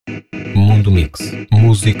Mundo Mix.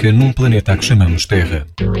 Música num planeta a que chamamos Terra.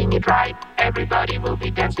 Everybody will be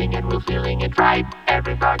dancing and we're feeling it right.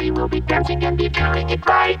 Everybody will be dancing and be feeling it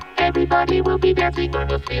right. Everybody will be dancing and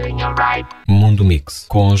we're feeling alright. Mundo Mix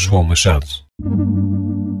com João Machado.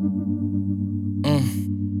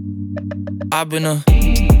 I've been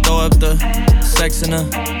throw up the sex in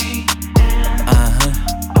and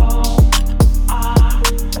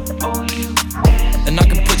I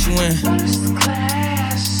can put you in.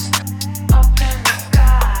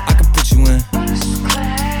 I can put you in.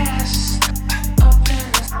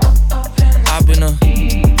 I've been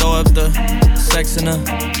throw up the sex in and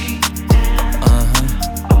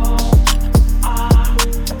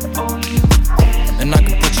I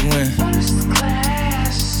can put you in.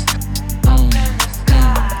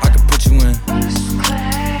 I can put you in.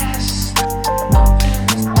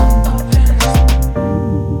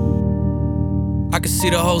 I can see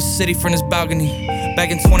the whole city from this balcony. Back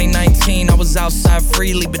in 2019, I was outside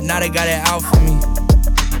freely, but now they got it out for me.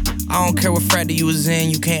 I don't care what frat that you was in,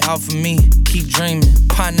 you can't out for me. Keep dreaming.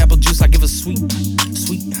 Pineapple juice, I give a sweet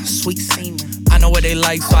semen. I know what they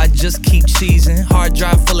like, so I just keep cheesing. Hard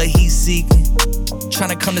drive full of heat seeking.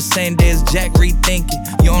 Tryna come the same day as Jack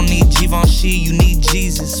rethinking. You don't need Givenchy, you need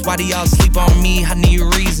Jesus. Why do y'all sleep on me? I need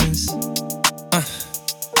reasons.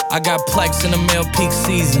 I got Plex in the mail peak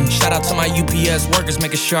season. Shout out to my UPS workers,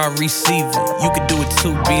 making sure I receive it. You could do it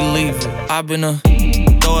too, believe it. I've been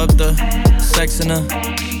throw up the sex in and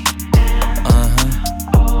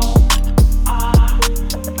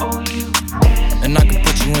I can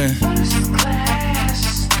put you in.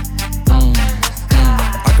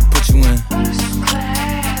 I can put you in.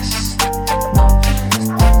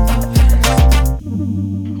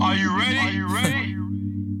 Are you ready?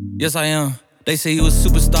 Yes, I am. They say you a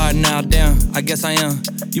superstar now, damn, I guess I am.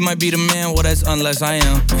 You might be the man, well that's unless I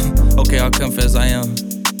am. Okay, I'll confess I am.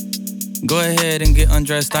 Go ahead and get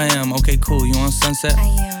undressed, I am. Okay, cool, you on Sunset? I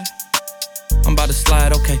am. I'm about to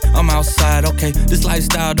slide, okay, I'm outside, okay. This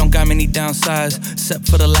lifestyle don't got many downsides, except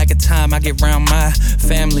for the lack of time I get round my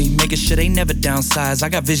family, making sure they never downsize. I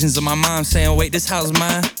got visions of my mom saying, wait, this house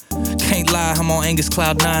mine? Can't lie, I'm on Angus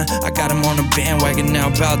Cloud 9. I got him on the bandwagon now,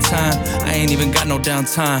 about time. I ain't even got no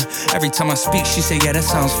downtime. Every time I speak, she say, yeah, that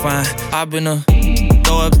sounds fine. I've been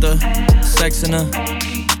throw up the sex in and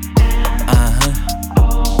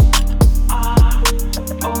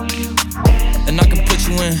I can put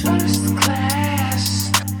you in.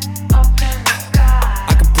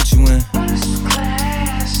 I can put you in.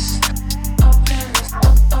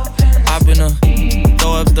 I've been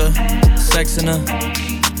throw up the sex in and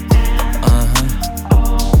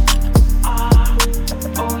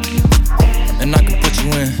I can put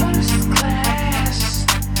you in.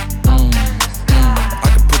 I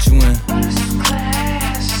can put you in.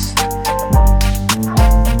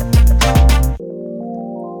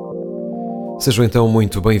 Sejam então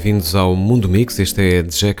muito bem-vindos ao Mundo Mix. Este é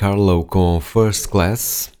Jack Harlow com First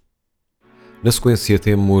Class. Na sequência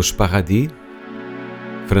temos Paradis,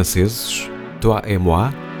 franceses, Toi et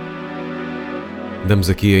Moi.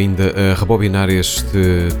 Damos aqui ainda a rebobinar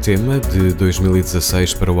este tema de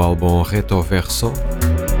 2016 para o álbum Reto Verso.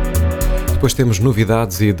 Depois temos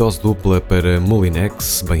novidades e dose dupla para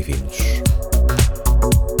Moulinex. Bem-vindos.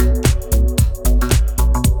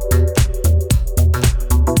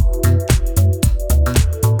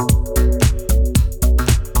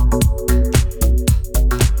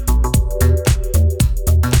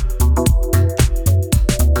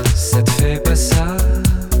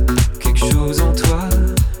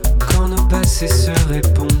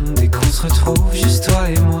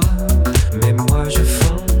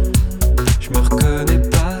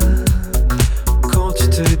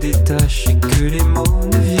 Détaché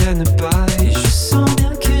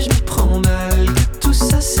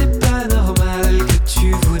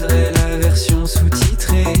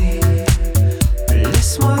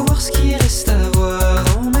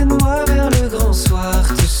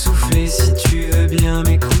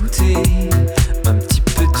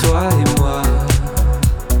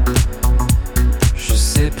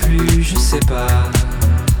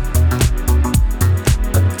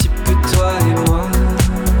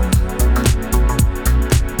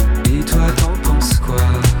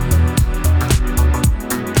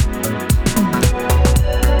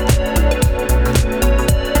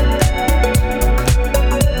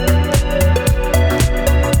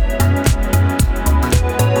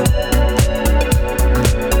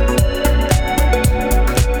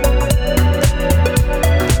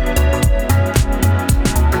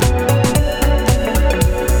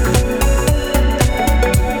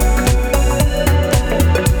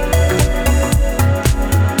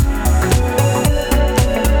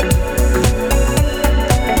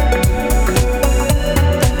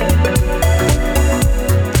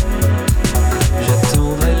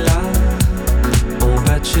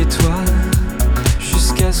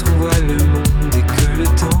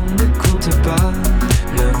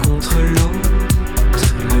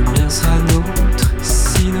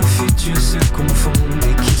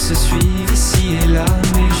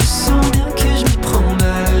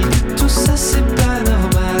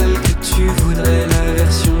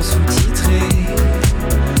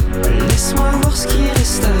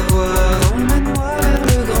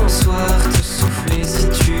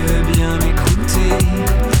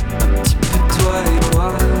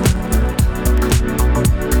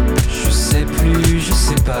je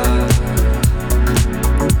sais pas.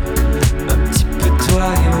 Un petit peu toi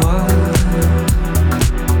et moi.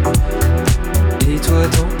 Et toi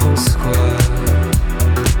t'en penses quoi?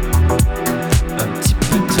 Un petit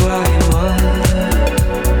peu toi et moi.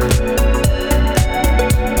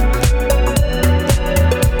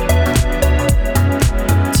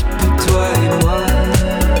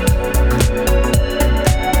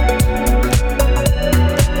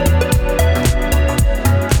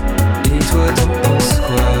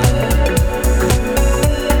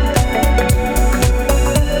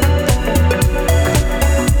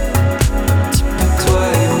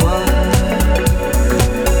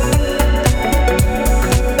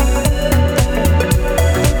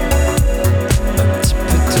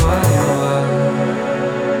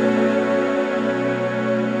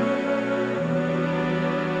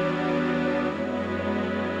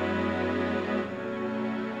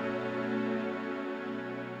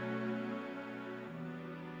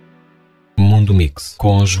 Mundo Mix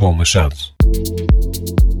com João Machado.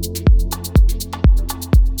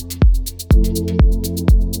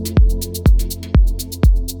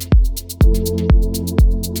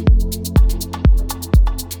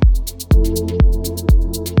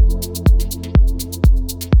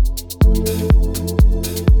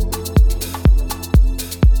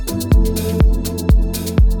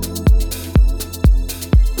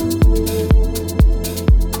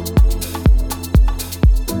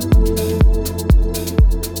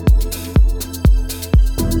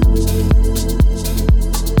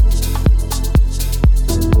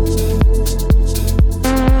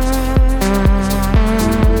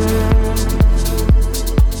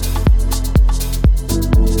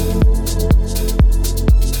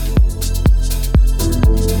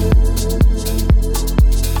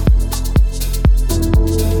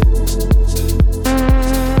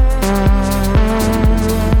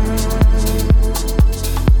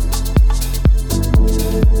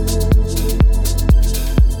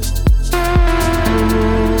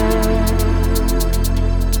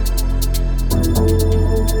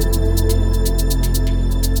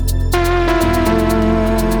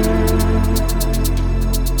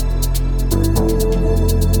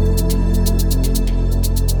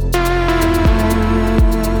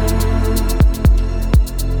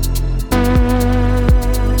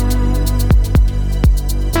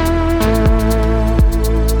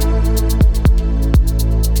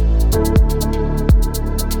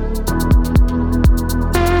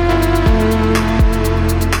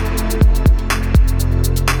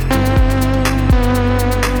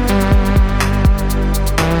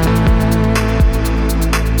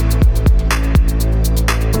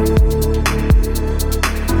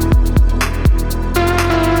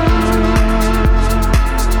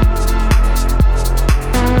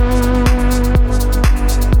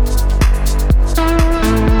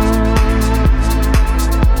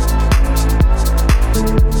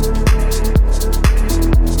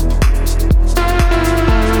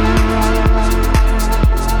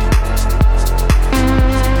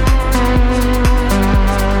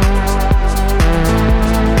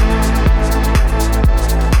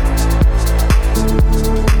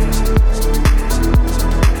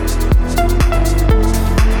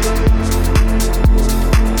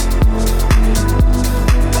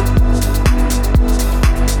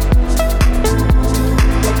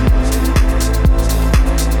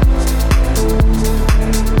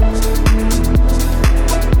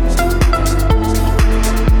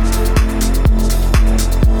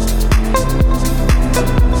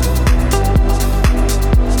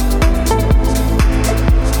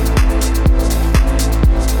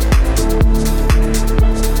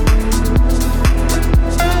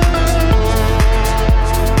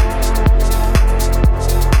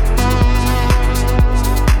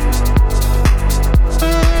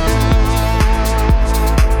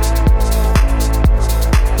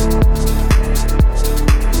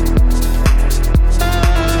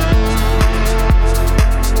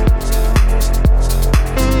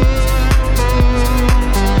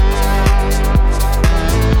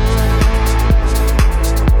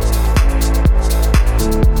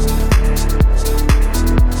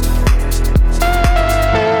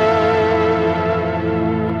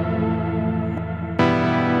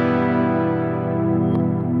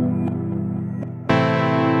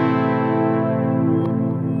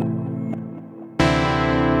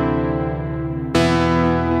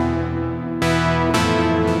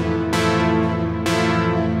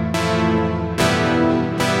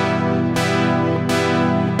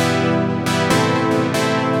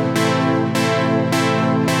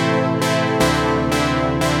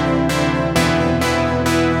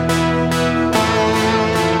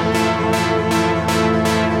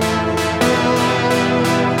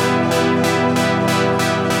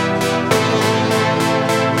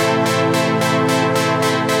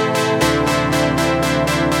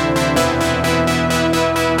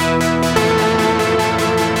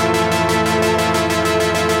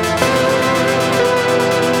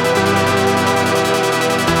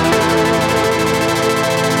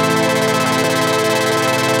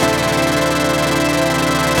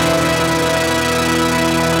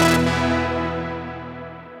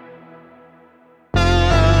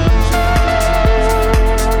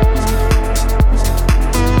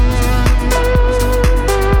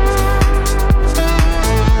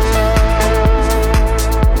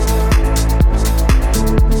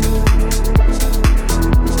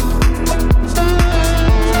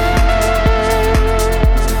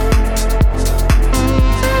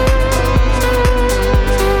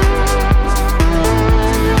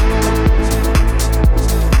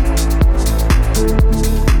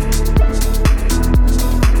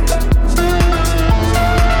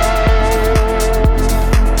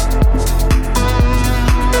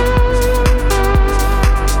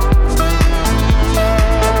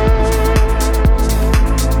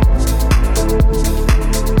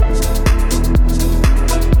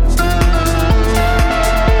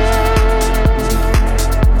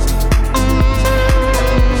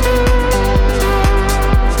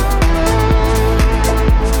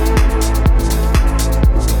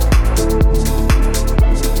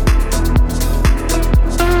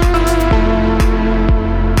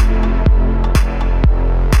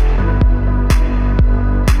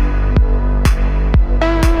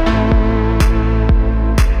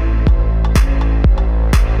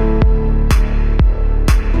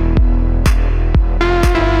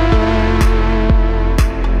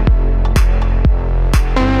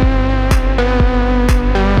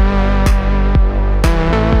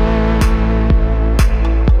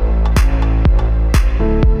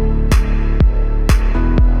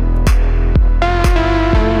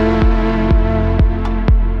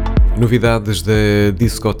 Novidades da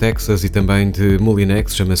Disco Texas e também de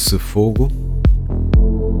Molinex, chama-se Fogo.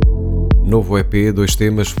 Novo EP, 2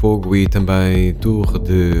 temas, Fogo e também Tour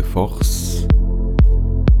de Force.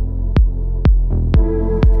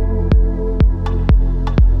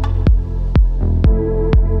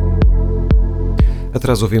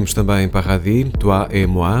 Atrás ouvimos também Paradis, Toi et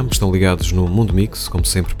Moi, estão ligados no Mundo Mix, como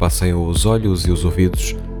sempre passem os olhos e os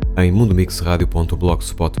ouvidos em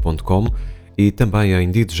mundomixradio.blogspot.com e também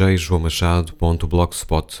em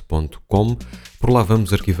djjoamachado.blogspot.com. Por lá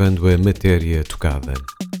vamos arquivando a matéria tocada.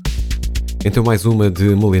 Então mais uma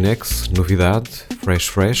de Molinex, novidade,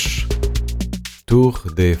 Fresh,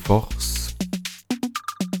 Tour de Force,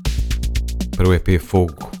 para o EP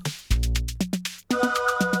Fogo.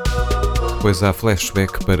 Depois há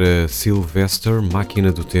flashback para Sylvester,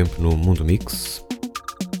 Máquina do Tempo no Mundo Mix.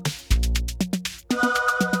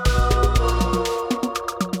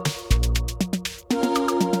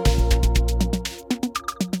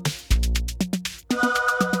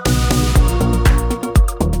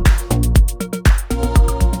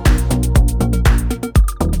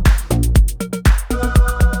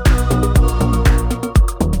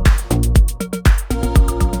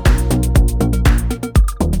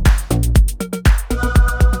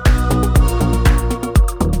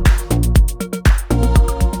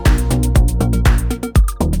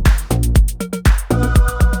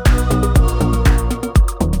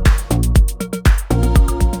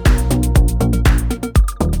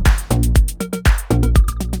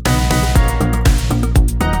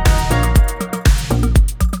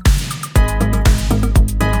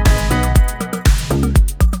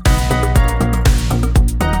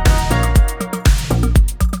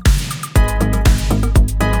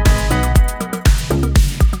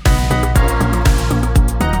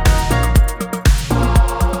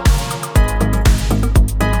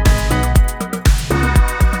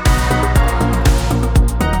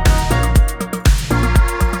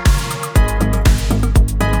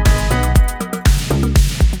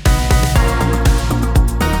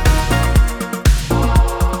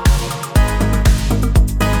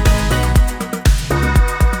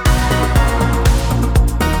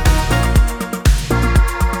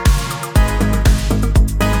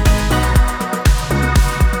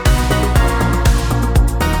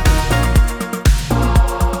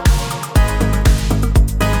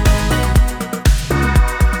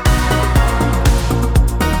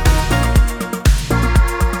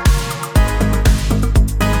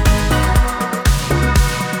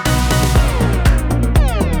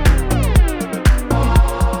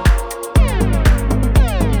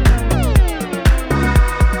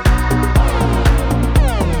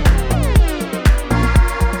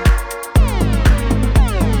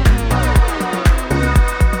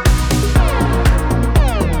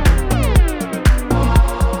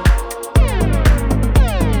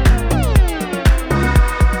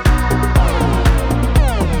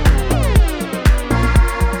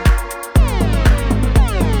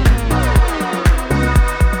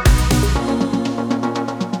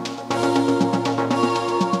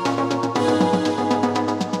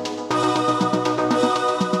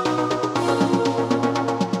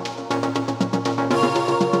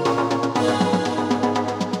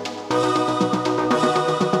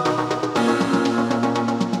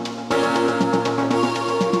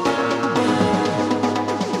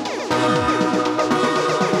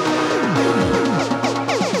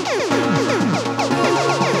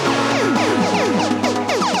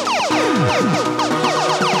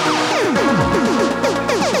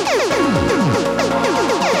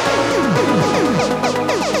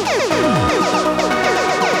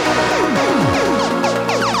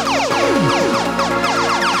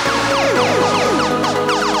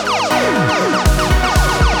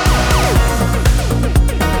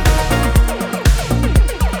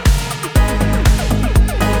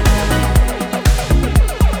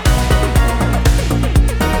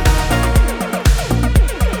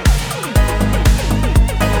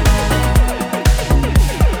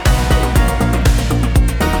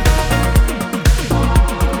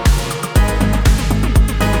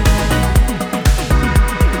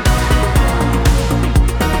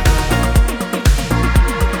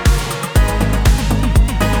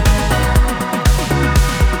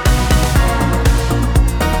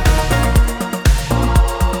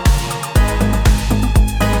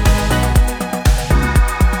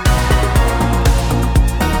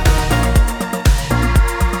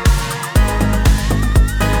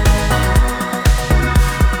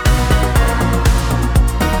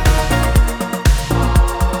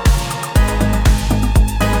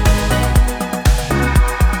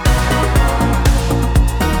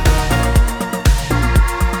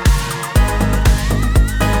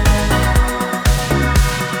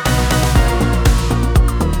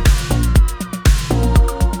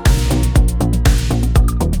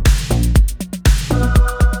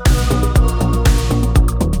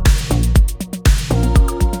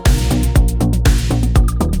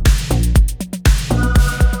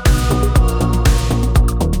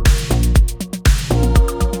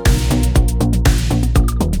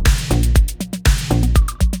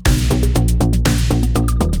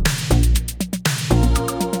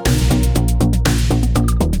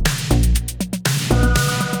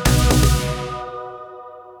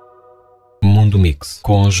 Mundo Mix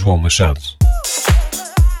com João Machado.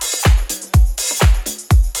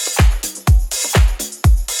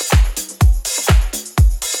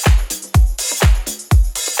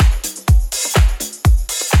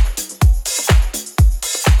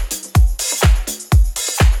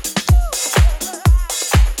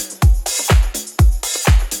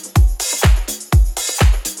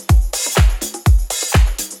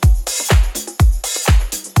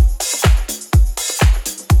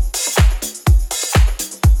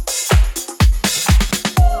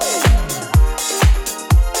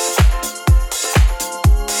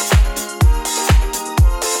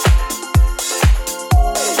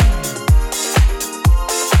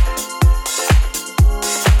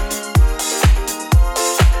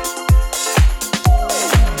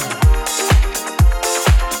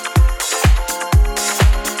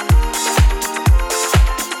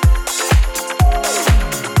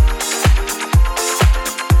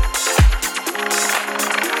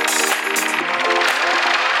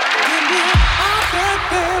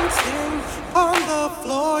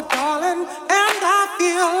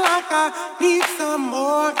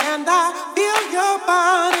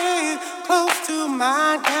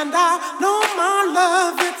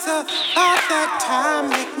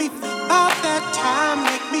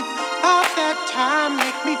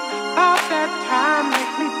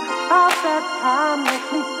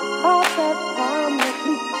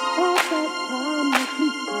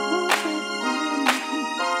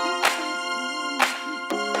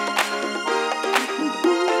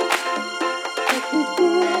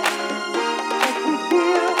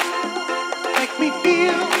 Make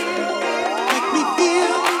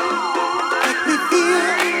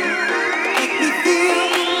me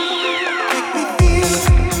feel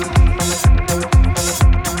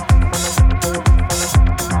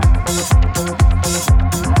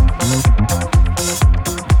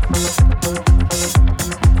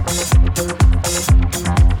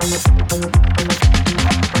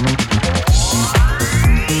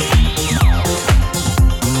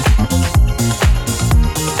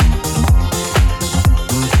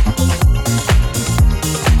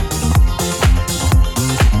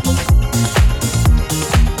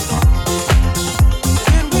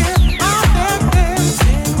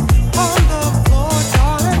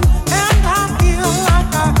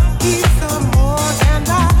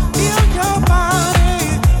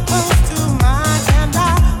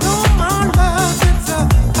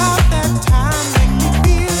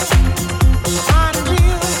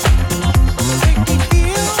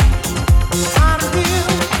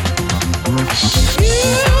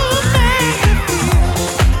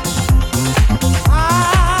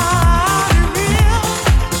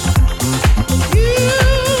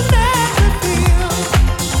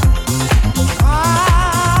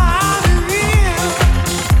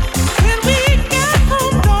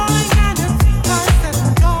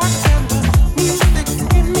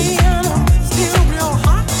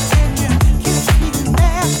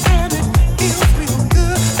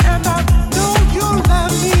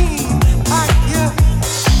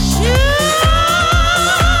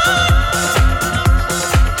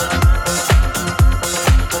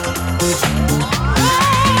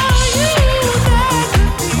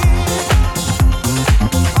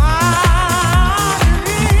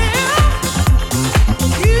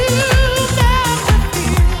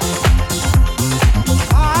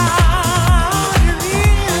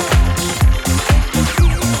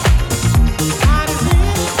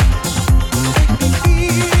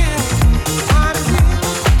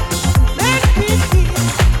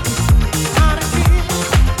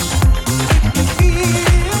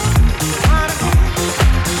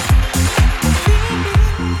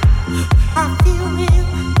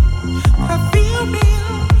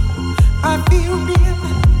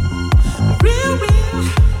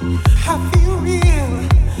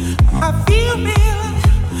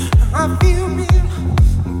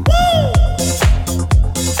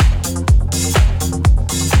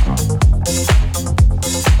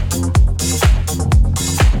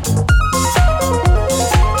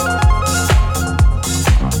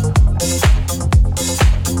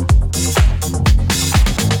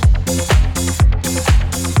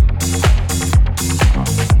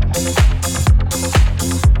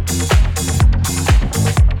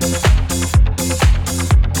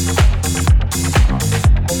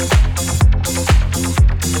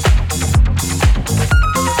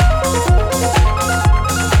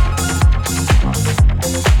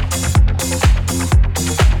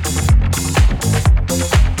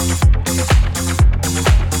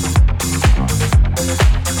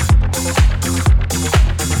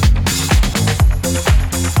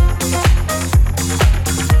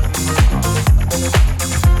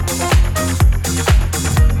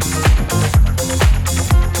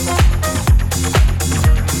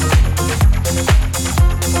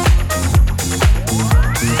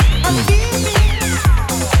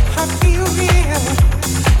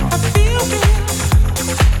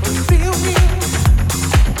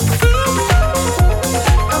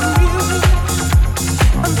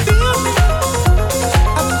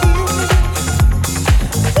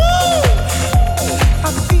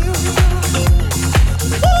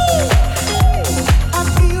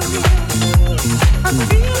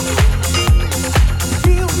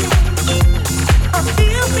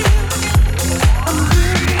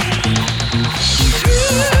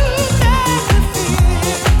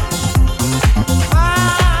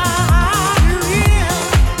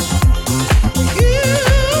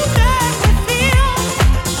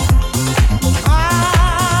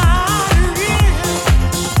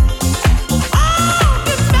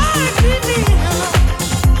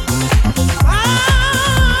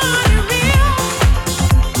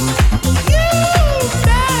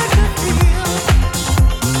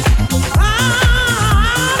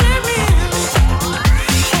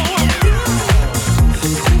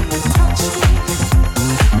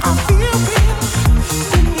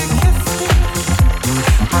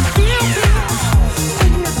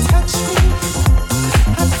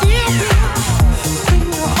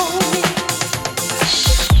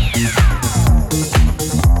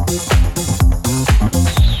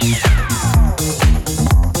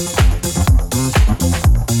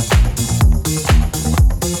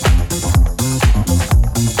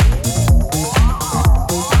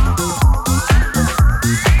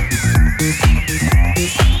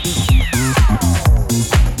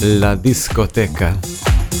La Discoteca.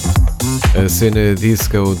 A cena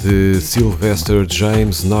disco de Sylvester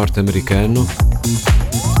James, norte-americano.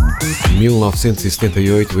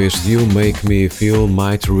 1978, este You Make Me Feel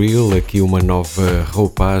Might Real. Aqui uma nova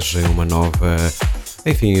roupagem, uma nova,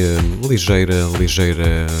 enfim,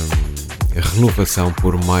 ligeira renovação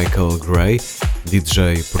por Michael Gray,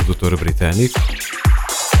 DJ produtor britânico.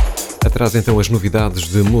 Atrás então as novidades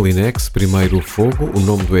de Moulinex, primeiro o Fogo, o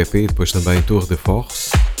nome do EP, e depois também Tour de Force.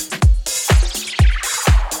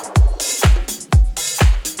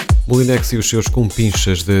 Moulinex e os seus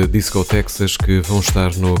compinchas de Disco Texas que vão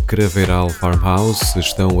estar no Craveiral Farmhouse,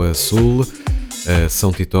 estão a Sul, a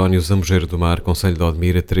São Titónio, Zambujeiro do Mar, Concelho de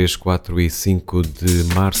Odmira, 3, 4 e 5 de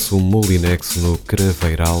março, Moulinex no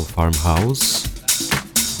Craveiral Farmhouse.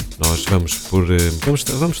 Nós vamos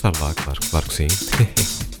estar lá, claro que sim.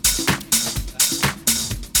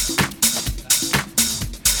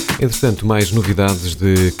 Entretanto, mais novidades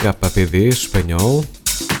de KPD espanhol,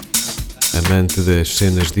 amante das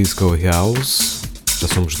cenas Disco House, já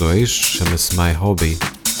somos dois, chama-se My Hobby.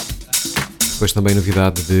 Depois também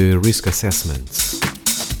novidade de Risk Assessment.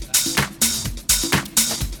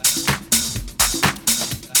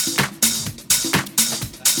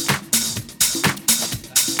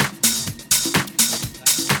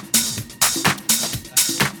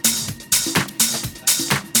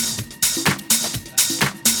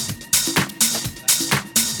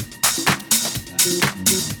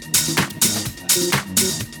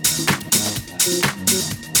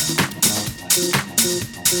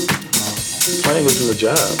 Playing isn't a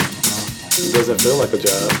job. It doesn't feel like a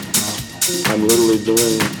job. I'm literally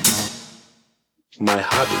doing my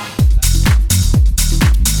hobby.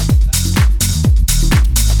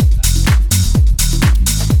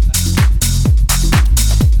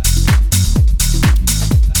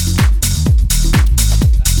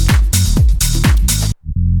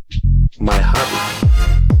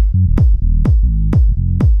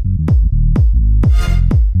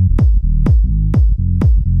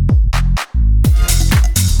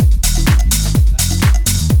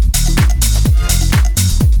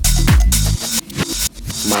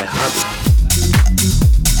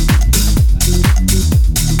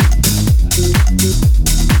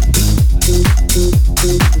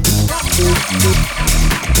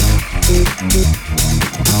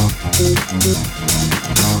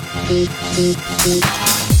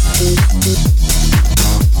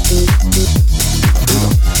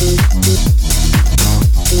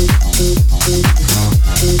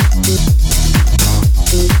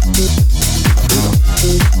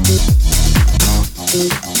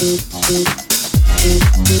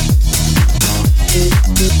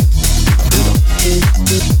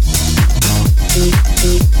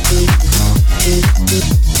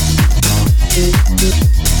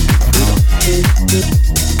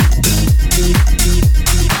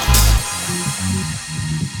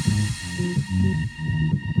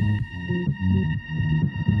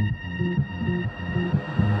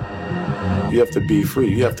 You have to be free.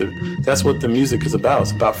 You have to. That's what the music is about.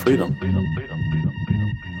 It's about freedom.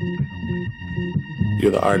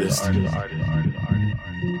 You're the artist.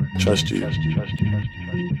 Trust you.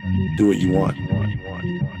 Do what you want.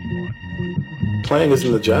 Playing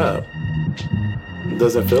isn't a job. It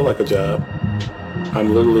doesn't feel like a job.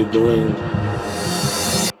 I'm literally doing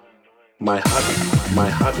my hobby. My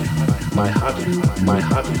hobby. My hobby. My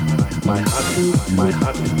hobby. My hobby. My hobby. My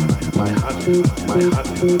hobby. My hobby. My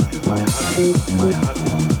hobby. My hobby.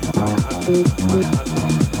 My hobby. My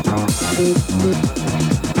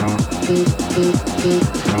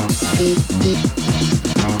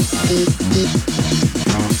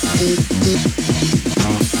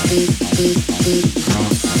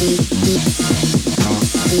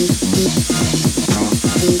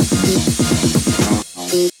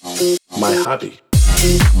my hobby.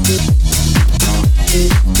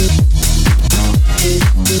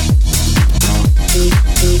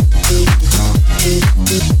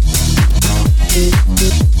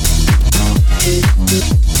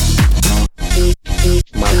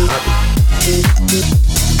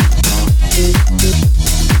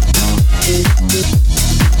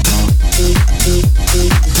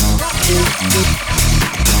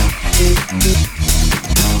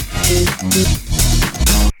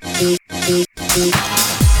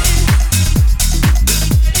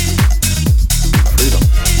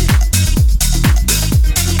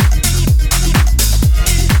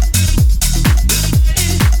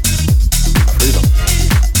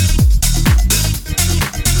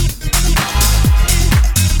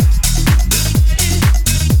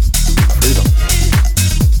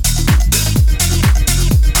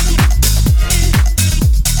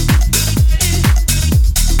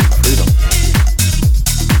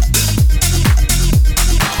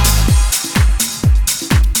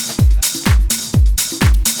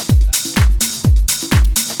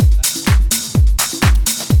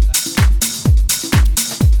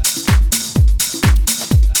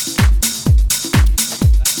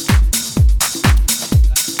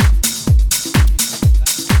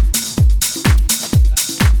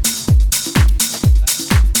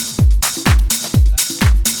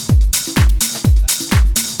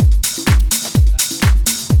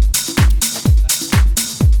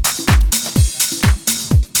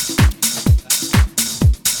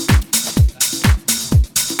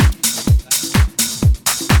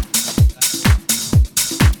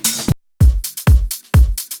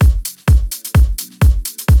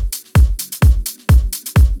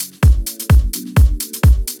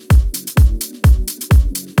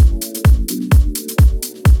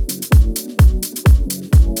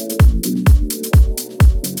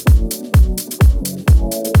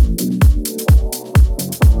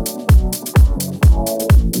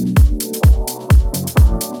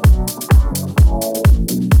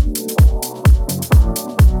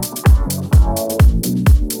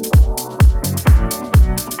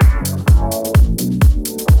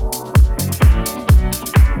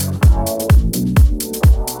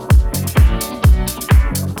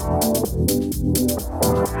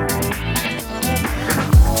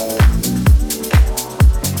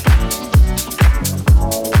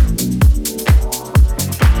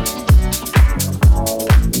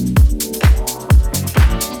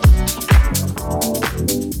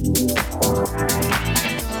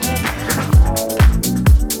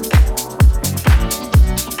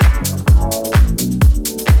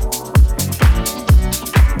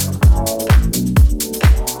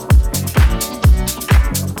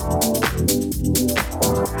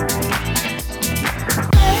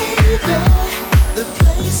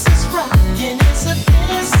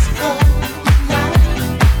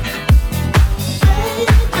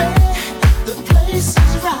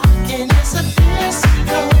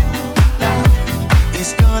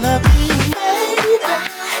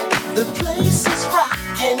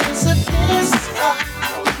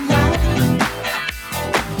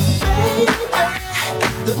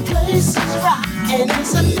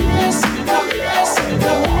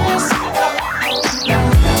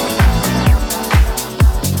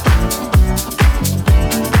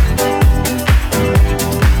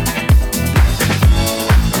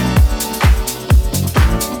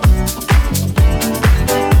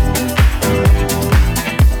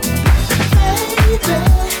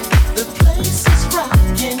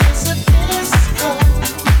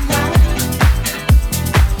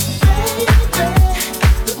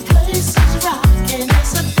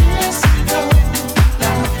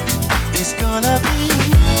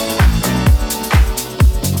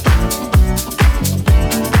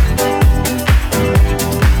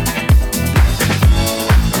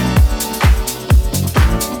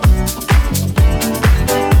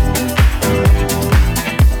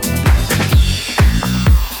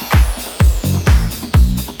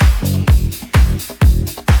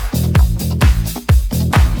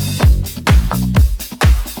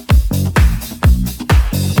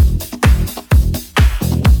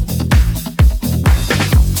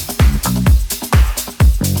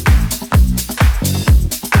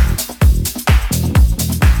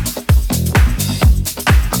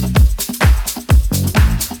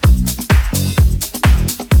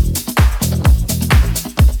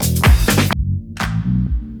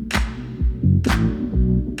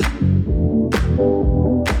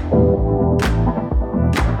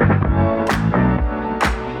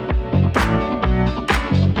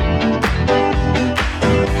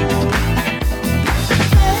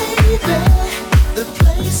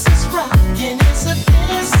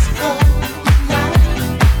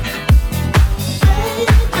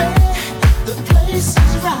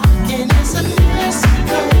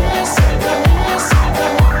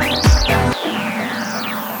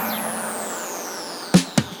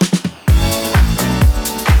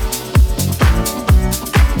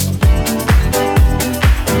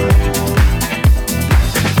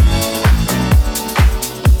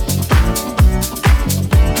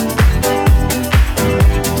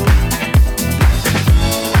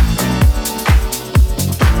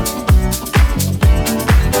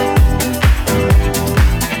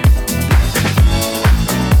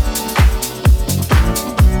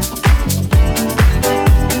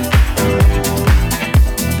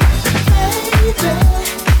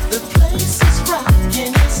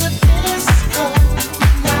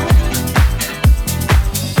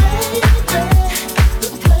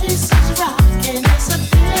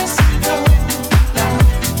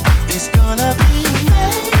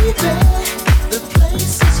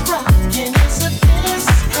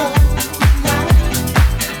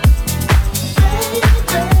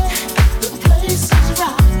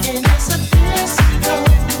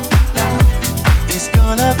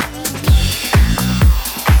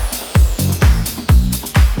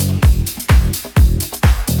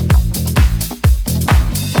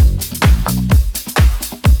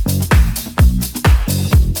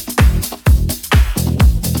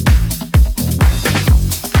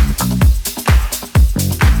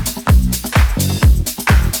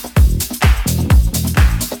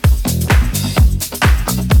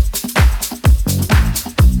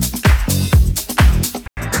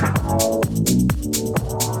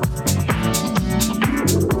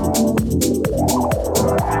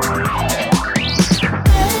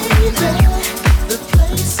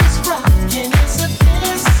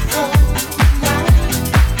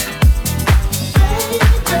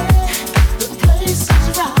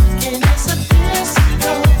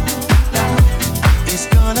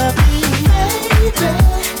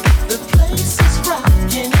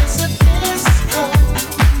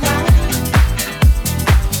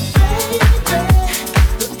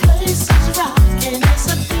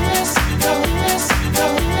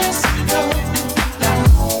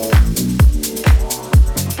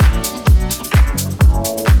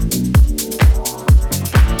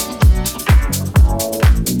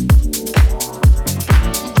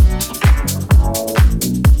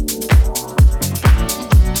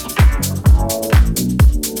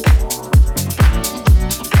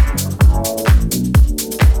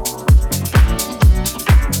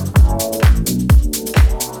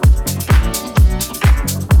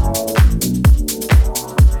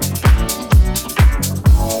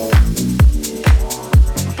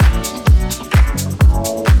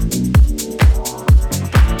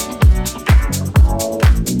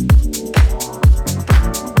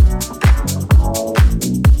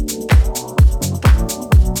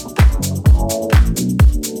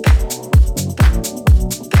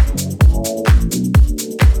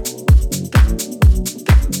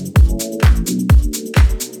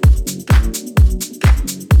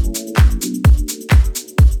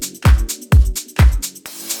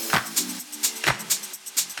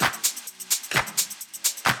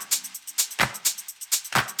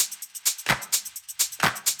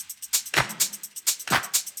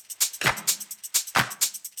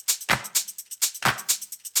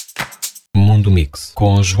 Mundo Mix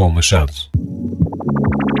com João Machado.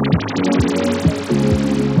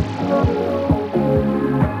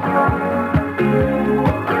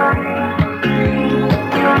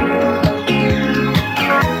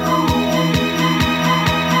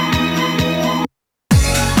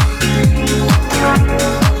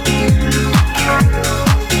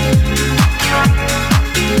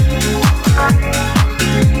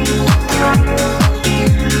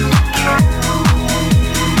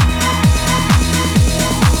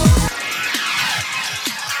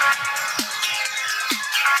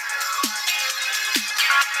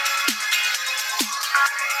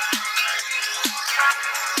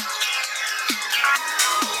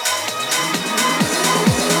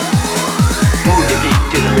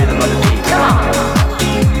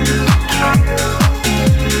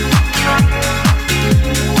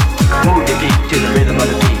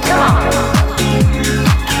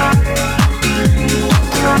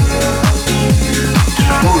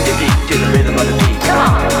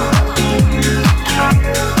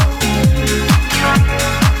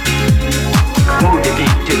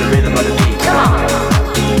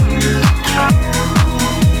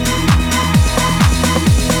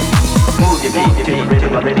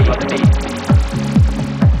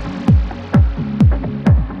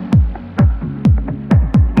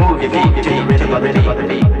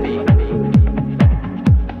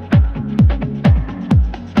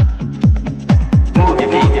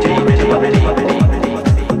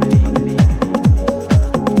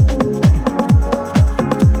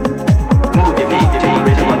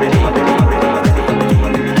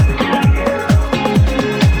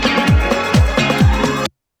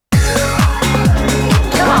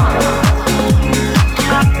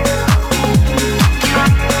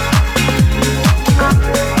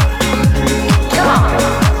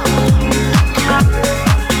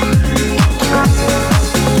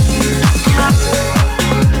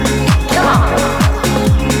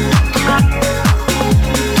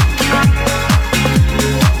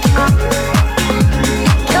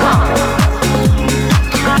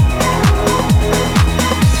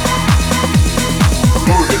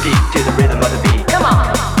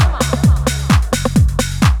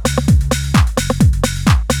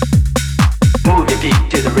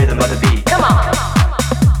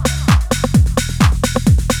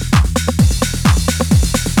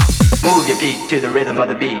 To the rhythm of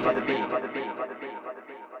the beat.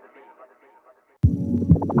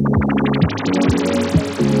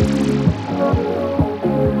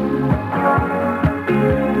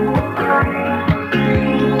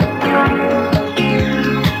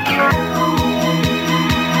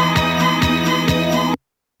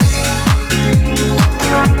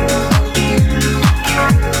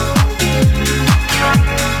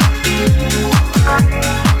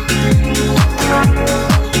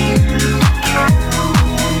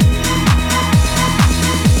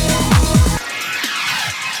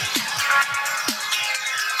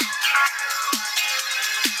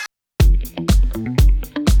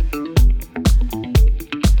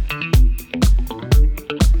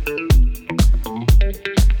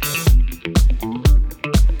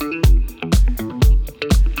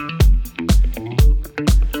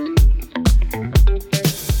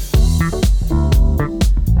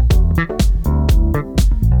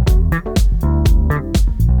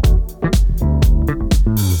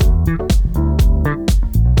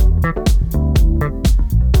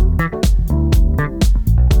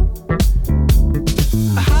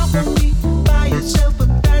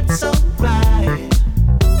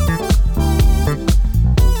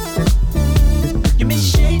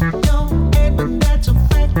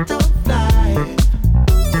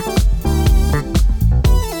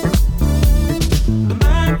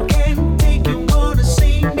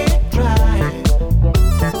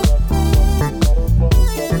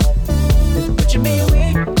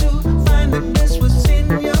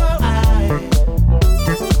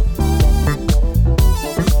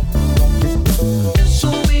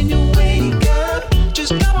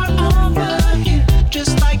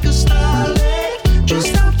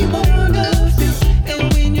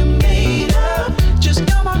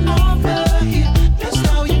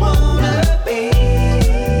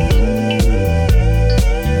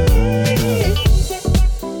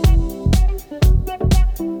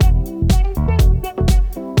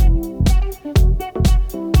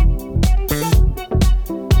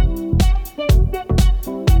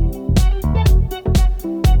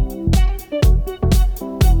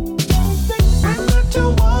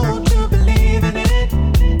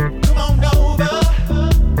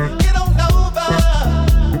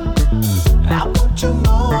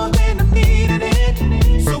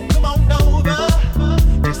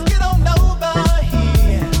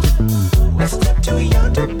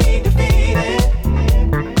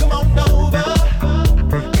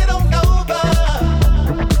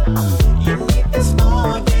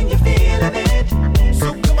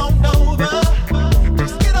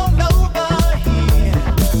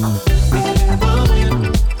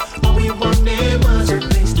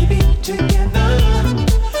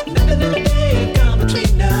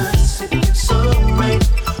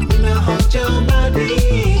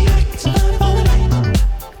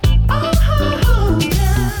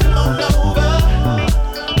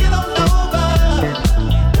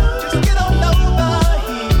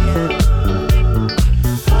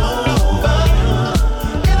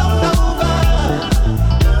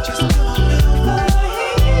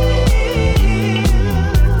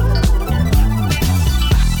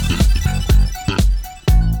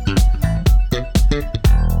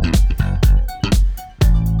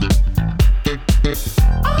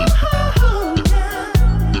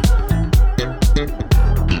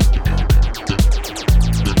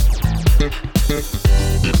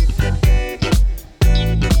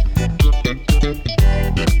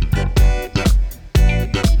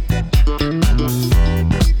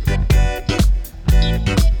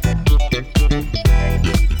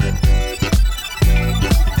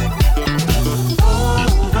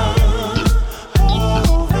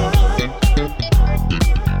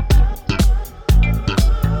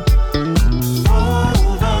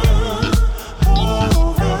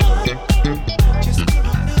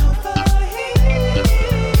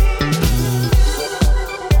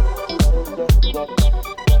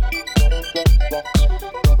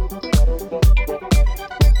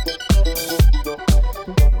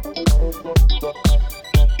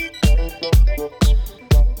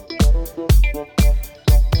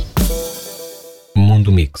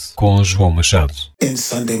 com João Machado. In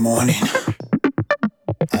Sunday morning.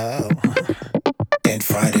 Oh. And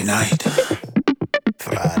Friday night.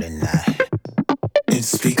 Friday night. And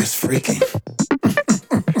speakers freaking.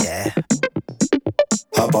 Yeah.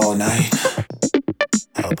 Up all night.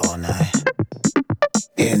 Up all night.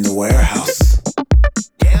 In the warehouse.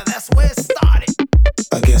 Yeah, that's where it started.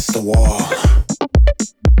 Against the wall.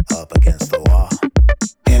 Up against the wall.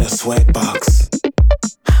 In a sweatbox.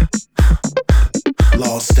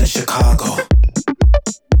 Lost in Chicago.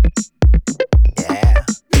 Yeah.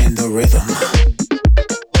 In the rhythm.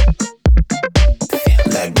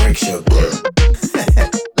 That breaks your butt.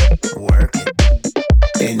 Work it.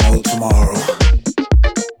 Ain't no tomorrow.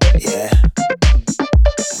 Yeah.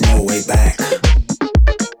 No way back.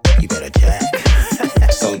 You better jack.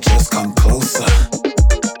 So just come closer.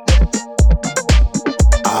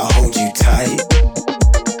 I'll hold you tight.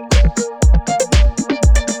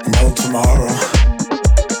 No tomorrow.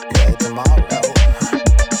 No tomorrow.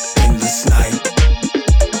 Endless night.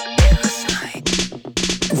 Endless night.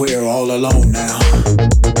 We're all alone now.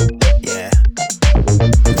 Yeah.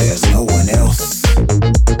 There's no one else.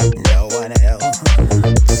 No one else.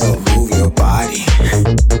 So move your body.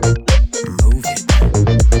 Move it.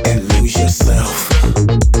 And lose yourself.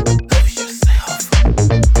 Lose yourself.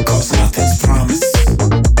 Cause nothing's promised.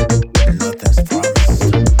 Nothing's promised.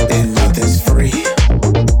 And nothing's free.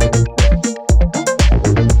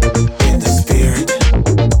 In the spirit.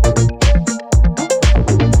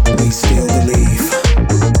 We still believe.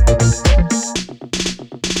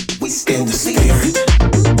 In the spirit.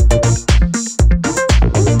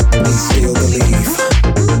 We still believe.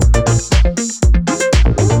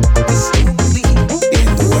 In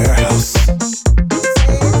the warehouse.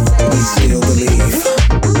 We still believe.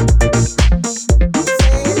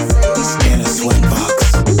 In a sweatbox.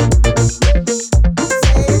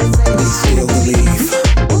 We still believe.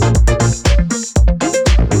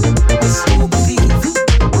 We still believe.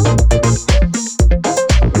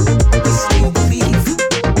 We still believe.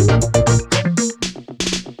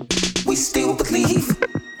 We still believe.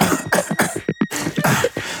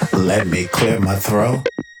 Let me clear my throat.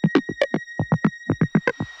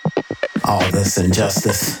 All this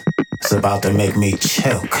injustice is about to make me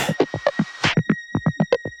choke.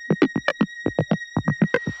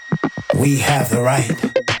 We have the right.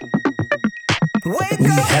 We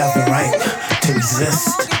have the right to resist.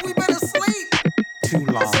 Too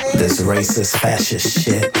long. This racist, fascist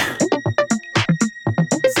shit.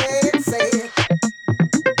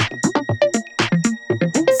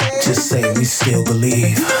 Just say we still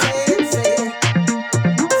believe.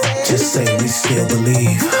 Just say we still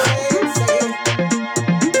believe.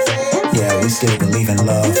 Yeah, we still believe in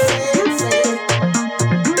love.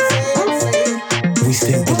 We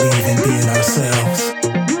still believe in being ourselves.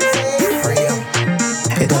 Freedom.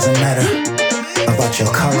 It doesn't matter about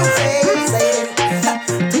your color,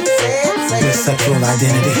 your sexual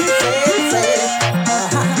identity.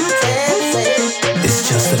 It's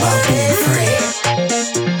just about being free.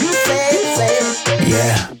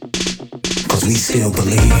 Yeah, cause we still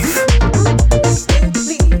believe.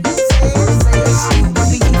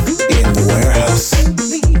 In the warehouse.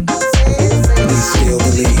 We still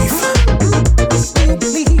believe.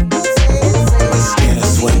 In a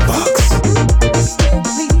sweatbox.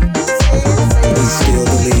 We still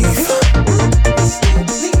believe.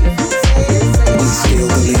 We still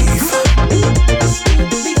believe.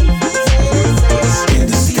 In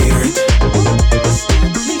the spirit.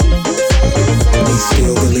 We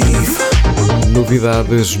still believe.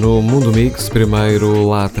 Novidades no Mundo Mix, primeiro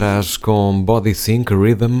lá atrás com Body Sync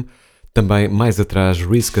Rhythm, também mais atrás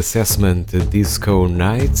Risk Assessment Disco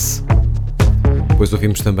Nights, depois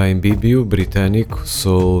ouvimos também Bibio, britânico,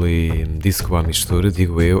 soul e disco à mistura,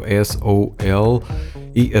 digo eu, S.O.L,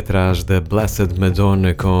 e atrás da Blessed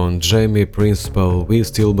Madonna com Jamie Principal, We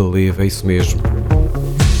Still Believe, é isso mesmo.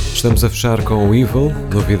 Estamos a fechar com o Evil,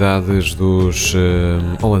 novidades dos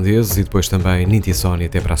holandeses e depois também Ninty Sony,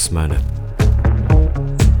 até para a semana.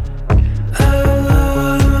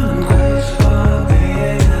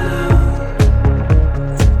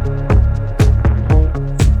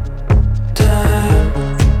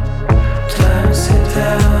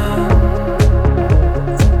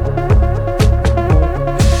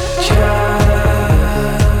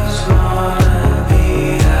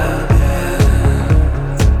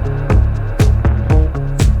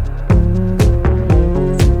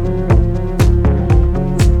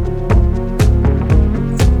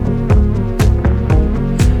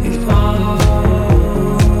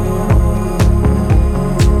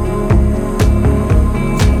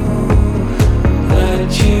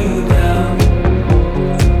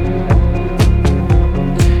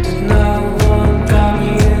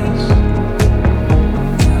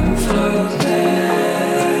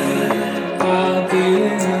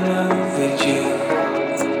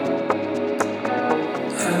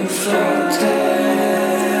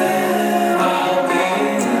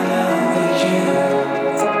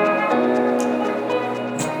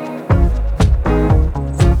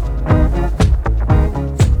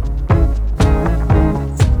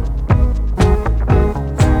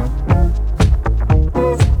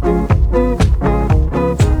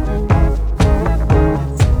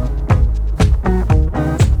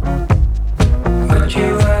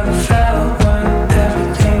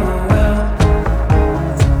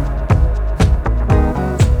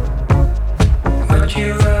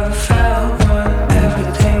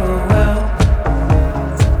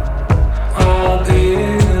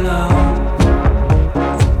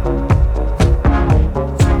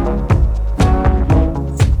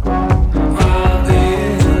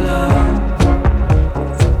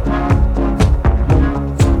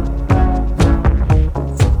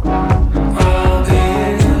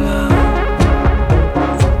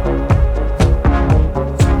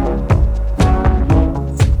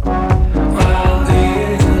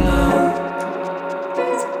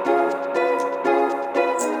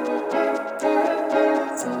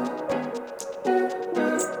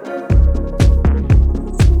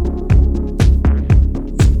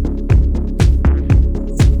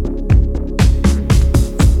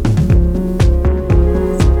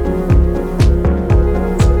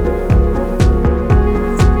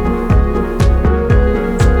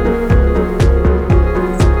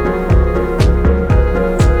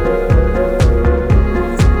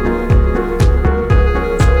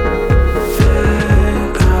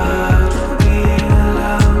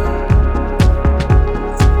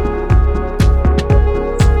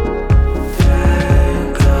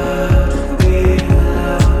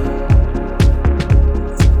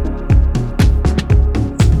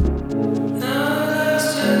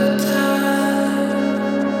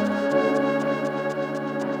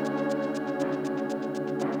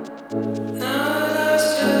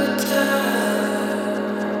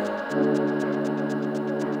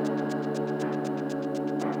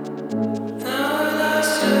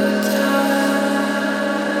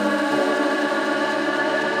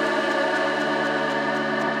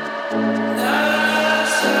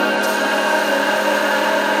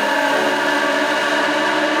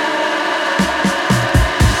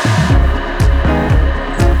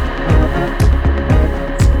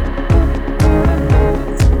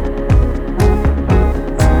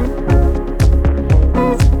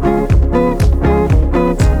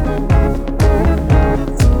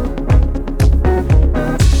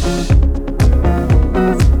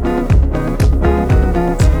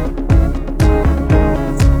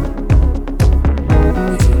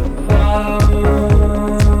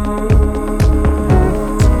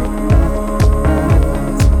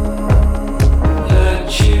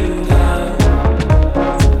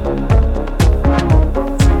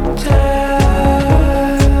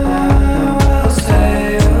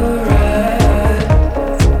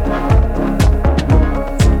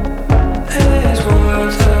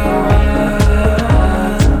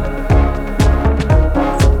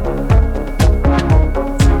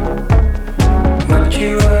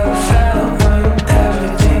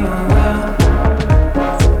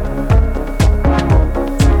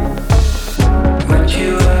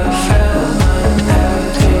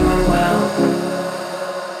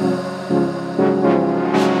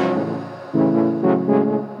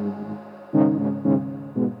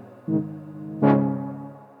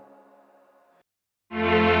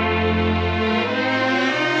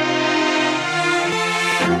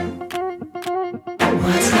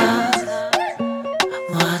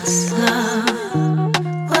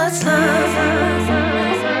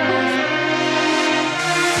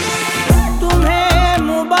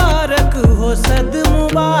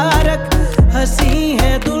 हसी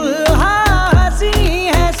है दुल्हा हसी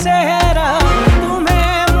है सेहरा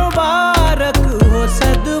तुम्हें मुबारक हो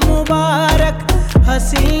सद मुबारक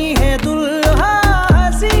हसी है दुल्हा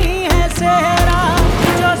हसी है सेहरा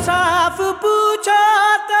जो साफ पूछो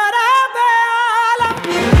तेरा बेआलम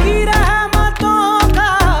की रहमतों का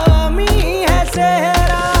अमी है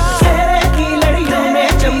सेहरा सेहरे की लड़ियों में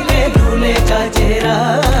चमके दूल्हे का चेहरा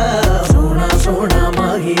सोना सोना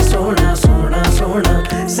माही सोना सोना सोना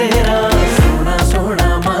सेहरा सोना सोना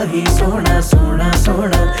माही सोना सोना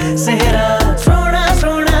सोना सेहरा सोना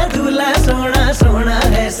सोना दूल्हा सोना सोना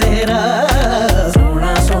है सेहरा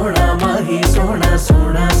सोना सोना माही सोना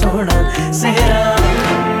सोना सोना सेहरा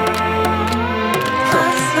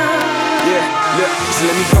So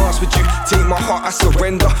let me dance with you, take my heart, I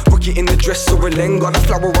surrender. Book it in the dress or a lenga. The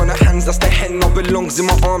flower on her hands, that's the henna. Belongs in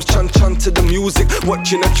my arms, chun chun to the music.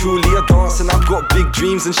 Watching her truly a dance, and I've got big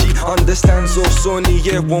dreams, and she understands. Oh, Sonny,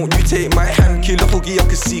 yeah, won't you take my hand? Killer hoogie, I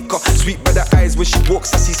can see her. Sweet by the eyes when she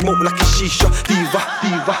walks, I see smoke like a shisha. Diva,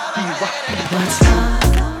 diva, diva. What's up?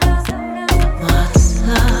 What's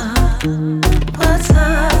up? What's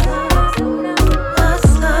up?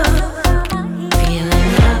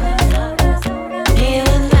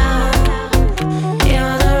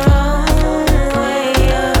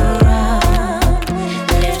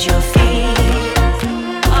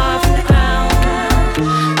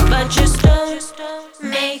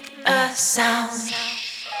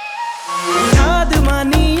 याद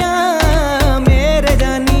मानिया मेरे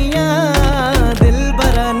जानिया दिल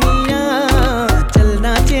बरानिया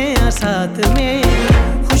चलना चाहिए साथ में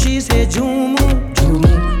खुशी से झूमूं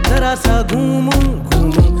झूमूं जरा सा घूमूं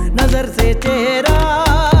घूमूं नजर से तेरा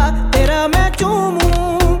तेरा मैं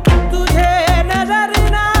चूमूं तुझे नजर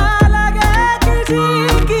ना लगे किसी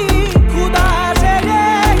की खुदा से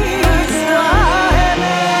यही दुआ है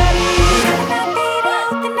मेरी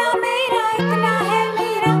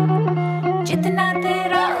जितना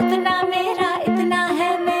तेरा उतना मेरा इतना है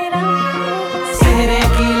मेरा सेहरे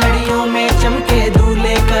की लड़ियों में चमके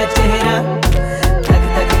दूल्हे का चेहरा थक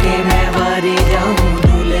थक के मैं वारी जाऊं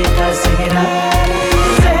दूल्हे का सेहरा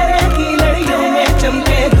सेहरे की लड़ियों में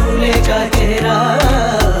चमके दूल्हे का चेहरा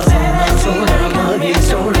सोना सोना मांगे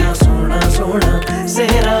सोना सोना सोना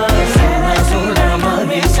सेहरा सोना सोना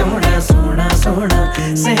मांगे सोना सोना सोना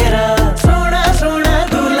सेहरा सोना सोना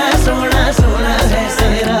दूल्हा सोना सोना है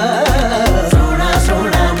सेहरा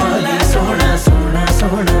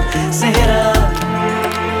सेहरा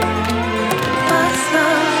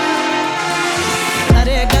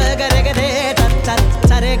सारे ग ग रे ग रे चा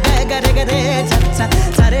सारे ग ग रे ग रे चा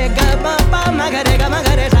सारे ग म प म ग रे ग म ग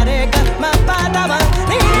रे सारे ग म प द म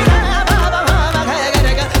नी ग ब ब म म ग ग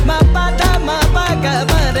रे ग म प द म प ग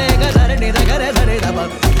म रे ग सारे नी द ग रे सारे द ब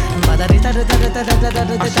म द री the the the the the the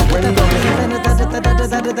the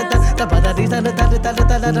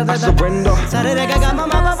Surrender. सारे रे ग ग म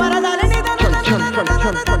म प प र द रे नी द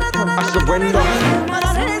I surrender.